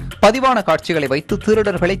போலீசார் பதிவான காட்சிகளை வைத்து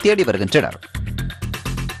திருடர்களை தேடி வருகின்றனர்.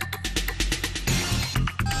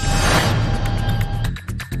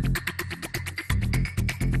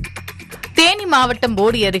 தேனி மாவட்டம்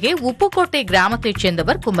போடி அருகே உப்புக்கோட்டை கிராமத்தைச்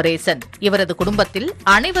சேர்ந்தவர் குமரேசன். இவரது குடும்பத்தில்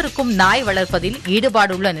அனைவருக்கும் நாய் வளர்ப்பதில்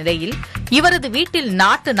ஈடுபாடுள்ள நிலையில் இவரது வீட்டில்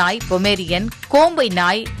நாட்டு நாய், பொமேரியன், கோம்பை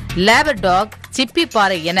நாய், லேபர்டாக்,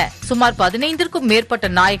 சிப்பிப்பாறை என சுமார் 15க்கும் மேற்பட்ட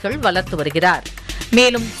நாய்கள் வளர்த்து வருகிறார்.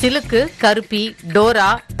 மேலும் சிலுக்கு, கருப்பி, டோரா,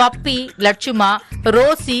 பப்பி, லட்சுமா,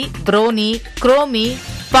 ரோசி, புரோனி, குரோமி,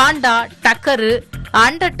 பாண்டா, டக்கரு,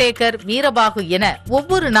 அண்டர்டேக்கர், வீரபாகு என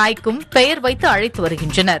ஒவ்வொரு நாய்க்கும் பெயர் வைத்து அழைத்து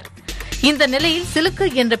வருகின்றனர். இந்த நிலையில் சிலுக்கு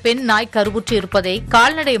என்ற பெண் நாய் கருவுற்று இருப்பதை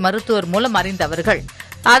கால்நடை மருத்துவர் மூலம் அறிந்த அவர்கள்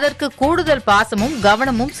அதற்கு கூடுதல் பாசமும்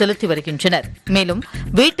கவனமும் செலுத்தி வருகின்றனர். மேலும்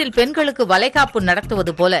வீட்டில் பெண்களுக்கு வளைகாப்பு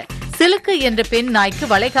நடத்துவது போல சிலுக்கு என்ற பெண் நாய்க்கு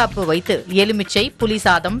வளைகாப்பு வைத்து எலுமிச்சை, புலி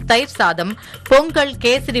சாதம், தயிர் சாதம், பொங்கல்,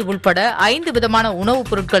 கேசரி உள்பட 5 விதமான உணவுப்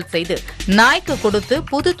பொருட்கள் செய்து நாய்க்கு கொடுத்து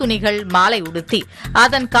புது துணிகள், மாலை உடுத்தி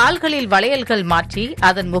அதன் கால்களில் வளையல்கள் மாற்றி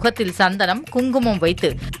அதன் முகத்தில் சந்தனம், குங்குமம்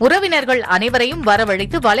வைத்து உறவினர்கள் அனைவரையும்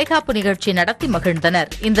வரவழைத்து வளைகாப்பு நிகழ்ச்சி நடத்தி மகிழ்ந்தனர்.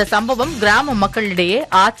 இந்த சம்பவம் கிராம மக்களிடையே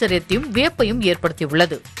ஆச்சரியத்தையும் வியப்பையும்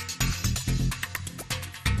ஏற்படுத்தியுள்ளது.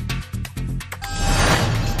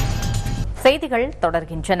 செய்திகள்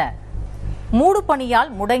தொடர்கின்றன. மூடு பனியால்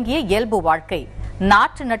முடங்கிய இயல்பு வாழ்க்கை.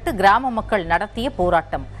 நாற்று நட்டு கிராம மக்கள் நடத்திய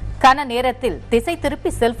போராட்டம். கன நேரத்தில் திசை திருப்பி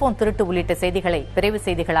செல்போன் திருட்டு உள்ளிட்ட செய்திகளை விரைவு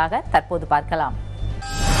செய்திகளாக தற்போது பார்க்கலாம்.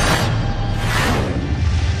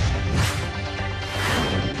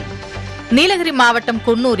 நீலகிரி மாவட்டம்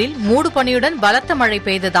குன்னூரில் மூடுபனியுடன் பலத்த மழை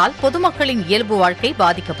பெய்ததால் பொதுமக்களின் இயல்பு வாழ்க்கை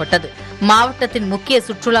பாதிக்கப்பட்டது. மாவட்டத்தின் முக்கிய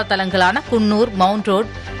சுற்றுலா தலங்களான குன்னூர், மவுண்ட்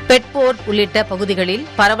ரோட், பெட்போர்ட் உள்ளிட்ட பகுதிகளில்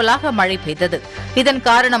பரவலாக மழை பெய்தது. இதன்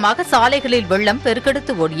காரணமாக சாலைகளில் வெள்ளம்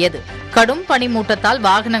பெருக்கெடுத்து ஓடியது. கடும் பனிமூட்டத்தால்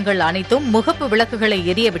வாகனங்கள் அனைத்தும் முகப்பு விளக்குகளை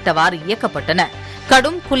எரியவிட்டவாறு இயக்கப்பட்டன.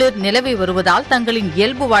 கடும் குளிர் நிலவி வருவதால் தங்களின்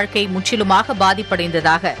இயல்பு வாழ்க்கை முற்றிலுமாக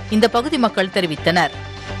பாதிப்படைந்ததாக இந்த பகுதி மக்கள் தெரிவித்தனர்.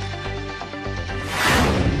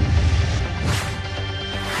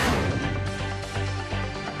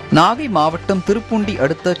 நாகை மாவட்டம் திருப்புண்டி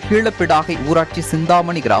அடுத்த கீழப்பிடாகை ஊராட்சி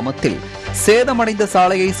சிந்தாமணி கிராமத்தில் சேதமடைந்த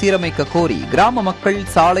சாலையை சீரமைக்க கோரி கிராம மக்கள்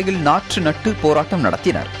சாலையில் நாற்று நட்டு போராட்டம்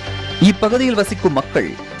நடத்தினர். இப்பகுதியில் வசிக்கும் மக்கள்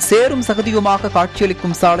சேரும் சகதியுமாக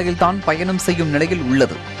காட்சியளிக்கும் சாலையில் தான் பயணம் செய்யும் நிலையில்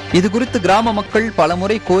உள்ளது. இதுகுறித்து கிராம மக்கள்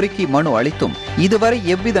பலமுறை கோரிக்கை மனு அளித்தும் இதுவரை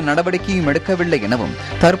எவ்வித நடவடிக்கையும் எடுக்கவில்லை எனவும்,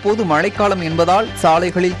 தற்போது மழைக்காலம் என்பதால்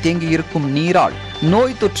சாலைகளில் தேங்கியிருக்கும் நீரால்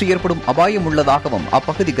நோய் தொற்று ஏற்படும் அபாயம் உள்ளதாகவும்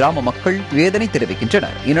அப்பகுதி கிராம மக்கள் வேதனை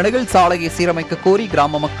தெரிவிக்கின்றனர். இந்நிலையில் சாலையை சீரமைக்க கோரி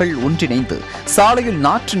கிராம மக்கள் ஒன்றிணைந்து சாலையில்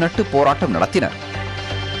நாற்று நட்டு போராட்டம் நடத்தினர்.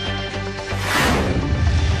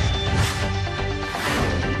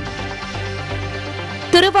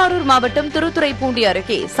 திருவாரூர் மாவட்டம் திருத்துறைப்பூண்டி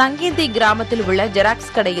அருகே சங்கேந்தி கிராமத்தில் உள்ள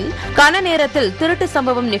ஜெராக்ஸ் கடையில் கன நேரத்தில் திருட்டு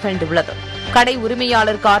சம்பவம் நிகழ்ந்துள்ளது. கடை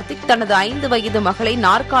உரிமையாளர் கார்த்திக் தனது 5 வயது மகளை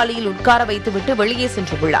நாற்காலியில் உட்கார வைத்துவிட்டு வெளியே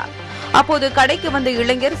சென்றுள்ளார். அப்போது கடைக்கு வந்த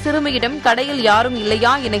இளைஞர் சிறுமியிடம் கடையில் யாரும்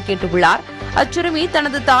இல்லையா என கேட்டுள்ளார். அச்சிறுமி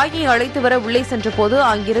தனது தாயை அழைத்து வர உள்ளே சென்றபோது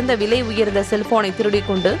அங்கிருந்த விலை உயர்ந்த செல்போனை திருடிக்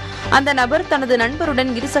கொண்டு அந்த நபர் தனது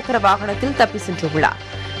நண்பருடன் இருசக்கர வாகனத்தில் தப்பி சென்றுள்ளார்.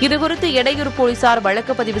 இதுகுறித்து எடையூர் போலீசார்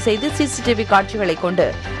வழக்கு பதிவு செய்து சிசிடிவி காட்சிகளை கொண்டு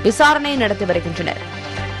விசாரணை நடத்தி வருகின்றனர்.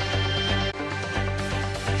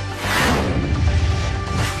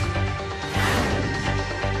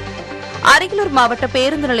 அரியலூர் மாவட்ட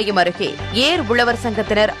பேருந்து நிலையம் அருகே ஏர் உழவர்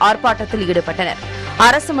சங்கத்தினர் ஆர்ப்பாட்டத்தில் ஈடுபட்டனர்.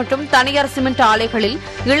 அரசு மற்றும் தனியார் சிமெண்ட் ஆலைகளில்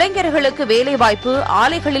இளைஞர்களுக்கு வேலைவாய்ப்பு,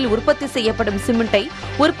 ஆலைகளில் உற்பத்தி செய்யப்படும் சிமெண்டை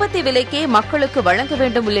உற்பத்தி விலைக்கே மக்களுக்கு வழங்க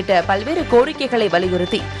வேண்டும் உள்ளிட்ட பல்வேறு கோரிக்கைகளை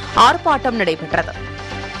வலியுறுத்தி ஆர்ப்பாட்டம் நடைபெற்றது.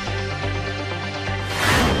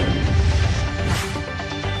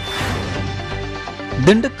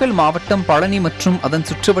 திண்டுக்கல் மாவட்டம் பழனி மற்றும் அதன்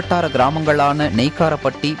சுற்றுவட்டார கிராமங்களான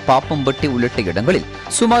நெய்க்காரப்பட்டி, பாப்பம்பட்டி உள்ளிட்ட இடங்களில்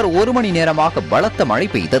சுமார் 1 மணி நேரமாக பலத்த மழை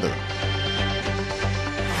பெய்தது.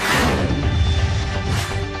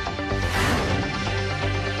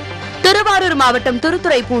 திருவாரூர் மாவட்டம்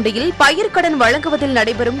திருத்துறைப்பூண்டியில் பயிர்க்கடன் வழங்குவதில்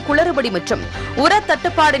நடைபெறும் குளறுபடி மற்றும் உர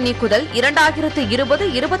தட்டுப்பாடு நீக்குதல்,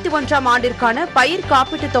 2020-21 ஆண்டிற்கான பயிர்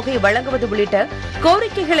காப்பீட்டுத் தொகை வழங்குவது உள்ளிட்ட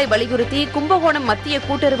கோரிக்கைகளை வலியுறுத்தி கும்பகோணம் மத்திய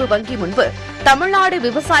கூட்டுறவு வங்கி முன்பு தமிழ்நாடு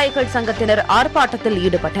விவசாயிகள் சங்கத்தினர் ஆர்ப்பாட்டத்தில்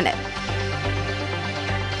ஈடுபட்டனர்.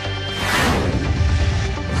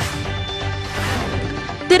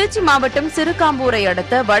 திருச்சி மாவட்டம் சிறுகாம்பூரை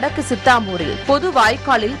அடுத்த வடக்கு சித்தாம்பூரில் பொது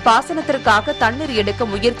வாய்க்காலில் பாசனத்திற்காக தண்ணீர் எடுக்க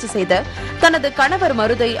முயற்சி செய்த தனது கணவர்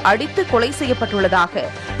மருதை அடித்து கொலை செய்யப்பட்டுள்ளதாக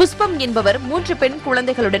புஷ்பம் என்பவர் 3 பெண்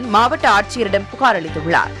குழந்தைகளுடன் மாவட்ட ஆட்சியரிடம் புகார்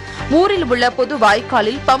அளித்துள்ளார். ஊரில் உள்ள பொது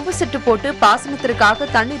வாய்க்காலில் பம்பு செட்டு போட்டு பாசனத்திற்காக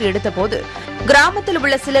தண்ணீர் எடுத்தபோது கிராமத்தில்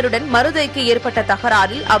உள்ள சிலருடன் மருதைக்கு ஏற்பட்ட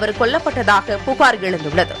தகராறில் அவர் கொல்லப்பட்டதாக புகார்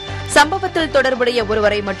எழுந்துள்ளது. சம்பவத்தில் தொடர்புடைய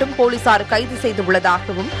ஒருவரை மட்டும் போலீசார் கைது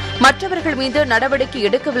செய்துள்ளதாகவும் மற்றவர்கள் மீது நடவடிக்கை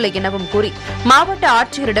எடுக்கவில்லை எனவும் கூறி மாவட்ட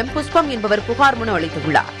ஆட்சியரிடம் புஷ்பம் என்பவர் புகார் மனு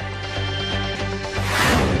அளித்துள்ளார்.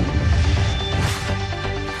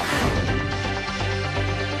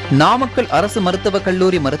 நாமக்கல் அரசு மருத்துவக்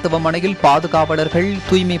கல்லூரி மருத்துவமனையில் பாதுகாவலர்கள்,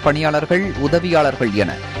 தூய்மை பணியாளர்கள், உதவியாளர்கள்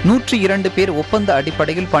என 102 பேர் ஒப்பந்த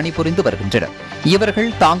அடிப்படையில் பணிபுரிந்து வருகின்றனர். இவர்கள்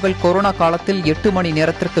தாங்கள் கொரோனா காலத்தில் 8 மணி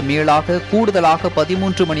நேரத்திற்கு மேலாக கூடுதலாக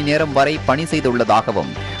 13 மணி நேரம் வரை பணி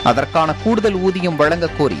செய்துள்ளதாகவும் அதற்கான கூடுதல் ஊதியம்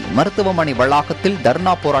வழங்கக் கோரி மருத்துவமனை வளாகத்தில்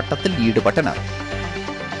தர்ணா போராட்டத்தில் ஈடுபட்டனர்.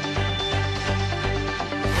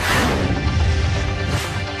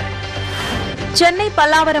 சென்னை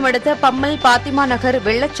பல்லாவரம் அடுத்த பம்மல் பாத்திமா நகர்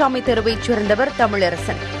வெள்ளச்சாமி தெருவைச் சேர்ந்தவர்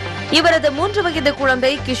தமிழரசன். இவரது 3 வயது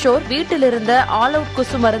குழந்தை கிஷோர் வீட்டிலிருந்த ஆல் அவுட்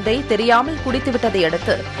கொசு மருந்தை தெரியாமல் குடித்துவிட்டதை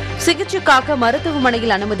அடுத்து சிகிச்சைக்காக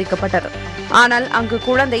மருத்துவமனையில் அனுமதிக்கப்பட்டது. ஆனால் அங்கு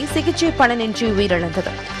குழந்தை சிகிச்சை பலனின்றி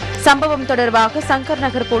உயிரிழந்தது. சம்பவம் தொடர்பாக சங்கர்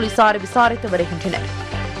நகர் போலீசார் விசாரித்து வருகின்றனர்.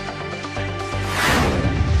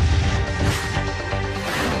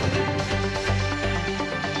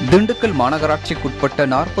 திண்டுக்கல் மாநகராட்சிக்குட்பட்ட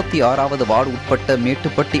 46வது வார்டு உட்பட்ட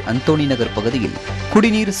மேட்டுப்பட்டி அந்தோணி நகர் பகுதியில்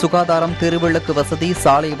குடிநீர், சுகாதாரம், தெருவிளக்கு வசதி,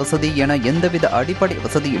 சாலை வசதி என எந்தவித அடிப்படை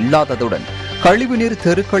வசதி இல்லாததுடன் கழிவுநீர்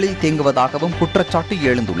தெருக்களில் தேங்குவதாகவும் குற்றச்சாட்டு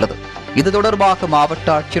எழுந்துள்ளது. இது தொடர்பாக மாவட்ட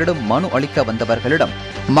ஆட்சியரிடம் மனு அளிக்க வந்தவர்களிடம்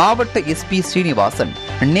மாவட்ட SP ஸ்ரீனிவாசன்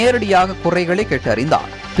நேரடியாக குறைகளை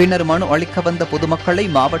கேட்டறிந்தார். பின்னர் மனு அளிக்க வந்த பொதுமக்களை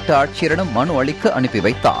மாவட்ட ஆட்சியரிடம் மனு அளிக்க அனுப்பி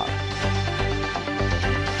வைத்தார்.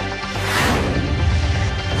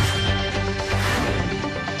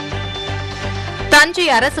 தஞ்சை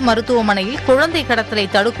அரசு மருத்துவமனையில் குழந்தை கடத்தலை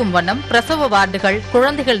தடுக்கும் வண்ணம் பிரசவ வார்டுகள்,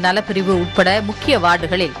 குழந்தைகள் நலப்பிரிவு உட்பட முக்கிய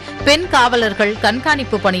வார்டுகளில் பெண் காவலர்கள்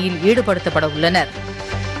கண்காணிப்பு பணியில் ஈடுபடுத்தப்பட உள்ளனர்.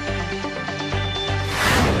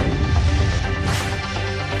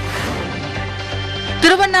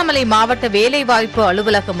 திருவண்ணாமலை மாவட்ட வேலைவாய்ப்பு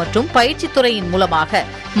அலுவலகம் மற்றும் பயிற்சித்துறையின் மூலமாக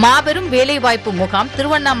மாபெரும் வேலைவாய்ப்பு முகாம்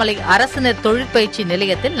திருவண்ணாமலை அரசினர் தொழிற்பயிற்சி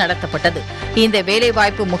நிலையத்தில் நடத்தப்பட்டது. இந்த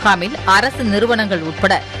வேலைவாய்ப்பு முகாமில் அரசு நிறுவனங்கள்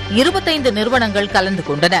உட்பட 25 நிறுவனங்கள் கலந்து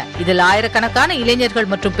கொண்டன. இதில் ஆயிரக்கணக்கான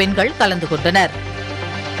இளைஞர்கள் மற்றும் பெண்கள் கலந்து கொண்டனர்.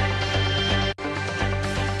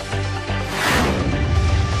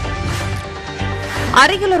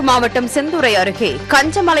 அரியலூர் மாவட்டம் செந்துறை அருகே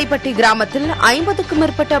கஞ்சமலைப்பட்டி கிராமத்தில் 50க்கும்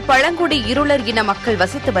மேற்பட்ட பழங்குடி இருளர் இன மக்கள்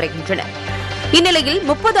வசித்து வருகின்றனர். இந்நிலையில்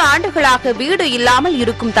 30 ஆண்டுகளாக வீடு இல்லாமல்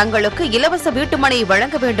இருக்கும் தங்களுக்கு இலவச வீட்டுமனை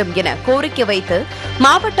வழங்க வேண்டும் என கோரிக்கை வைத்து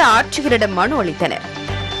மாவட்ட ஆட்சியரிடம் மனு அளித்தனர்.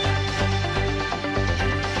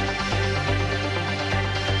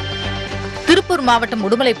 திருப்பூர் மாவட்டம்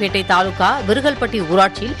உடுமலைப்பேட்டை தாலுகா விருகல்பட்டி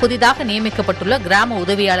ஊராட்சியில் புதிதாக நியமிக்கப்பட்டுள்ள கிராம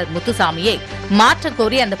உதவியாளர் முத்துசாமியை மாற்றக்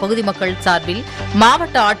கோரி அந்த பகுதி மக்கள் சார்பில்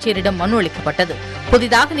மாவட்ட ஆட்சியரிடம் மனு அளிக்கப்பட்டது.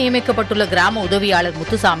 புதிதாக நியமிக்கப்பட்டுள்ள கிராம உதவியாளர்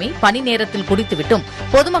முத்துசாமி பணி நேரத்தில் குடித்துவிட்டும்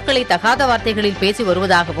பொதுமக்களை தகாத வார்த்தைகளில் பேசி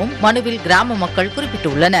வருவதாகவும் மனுவில் கிராம மக்கள்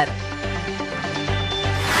குறிப்பிட்டுள்ளனர்.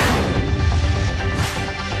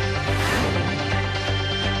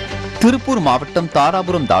 திருப்பூர் மாவட்டம்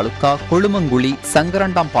தாராபுரம் தாலுகா கொழுமங்குழி,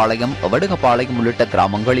 சங்கரண்டாம்பாளையம், வடுகப்பாளையம் உள்ளிட்ட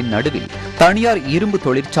கிராமங்களின் நடுவில் தனியார் இரும்பு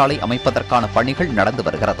தொழிற்சாலை அமைப்பதற்கான பணிகள் நடந்து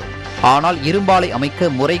வருகிறது. ஆனால் இரும்பாலை அமைக்க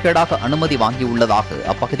முறைகேடாக அனுமதி வாங்கியுள்ளதாக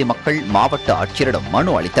அப்பகுதி மக்கள் மாவட்ட ஆட்சியரிடம்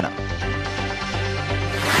மனு அளித்தனர்.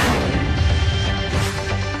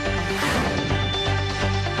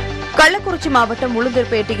 கள்ளக்குறிச்சி மாவட்டம்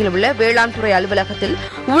உளுந்தூர்பேட்டையில் உள்ள வேளாண் துறை அலுவலகத்தில்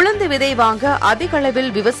உளுந்து விதை வாங்க அதிக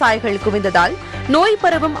அளவில் விவசாயிகள் குவிந்ததால் நோய்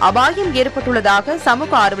பரவும் அபாயம் ஏற்பட்டுள்ளதாக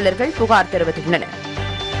சமூக ஆர்வலர்கள் புகார் தெரிவித்துள்ளனர்.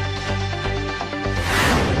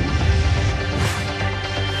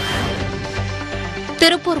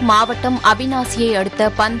 திருப்பூர் மாவட்டம் அவிநாசியை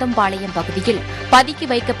அடுத்த பந்தம்பாளையம் பகுதியில் பதுக்கி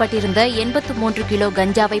வைக்கப்பட்டிருந்த 83 கிலோ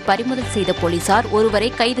கஞ்சாவை பறிமுதல் செய்த போலீசார்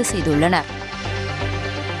ஒருவரை கைது செய்துள்ளனர்.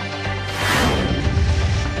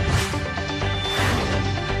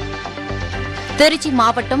 திருச்சி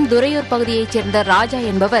மாவட்டம் துரையூர் பகுதியைச் சேர்ந்த ராஜா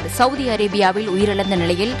என்பவர் சவுதி அரேபியாவில் உயிரிழந்த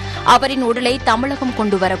நிலையில் அவரின் உடலை தமிழகம்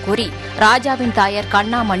கொண்டுவரக் கோரி ராஜாவின் தாயார்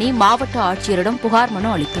கண்ணாமணி மாவட்ட ஆட்சியரிடம் புகார் மனு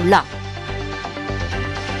அளித்துள்ளார்.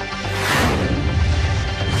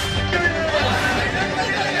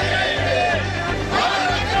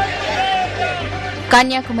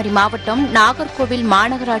 கன்னியாகுமரி மாவட்டம் நாகர்கோவில்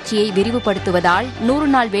மாநகராட்சியை விரிவுபடுத்துவதால் 100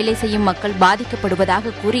 நாள் வேலை செய்யும் மக்கள்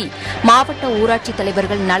பாதிக்கப்படுவதாக கூறி மாவட்ட ஊராட்சித்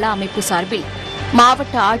தலைவர்கள் நல அமைப்பு சார்பில்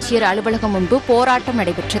மாவட்ட ஆட்சியர் அலுவலகம் முன்பு போராட்டம்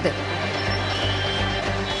நடைபெற்றது.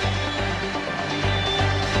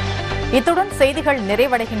 இத்துடன் செய்திகள்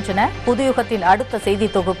நிறைவடைகின்றன. புதுயுகத்தின் அடுத்த செய்தி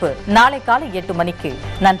தொகுப்பு நாளை காலை 8 மணிக்கு.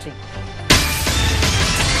 நன்றி.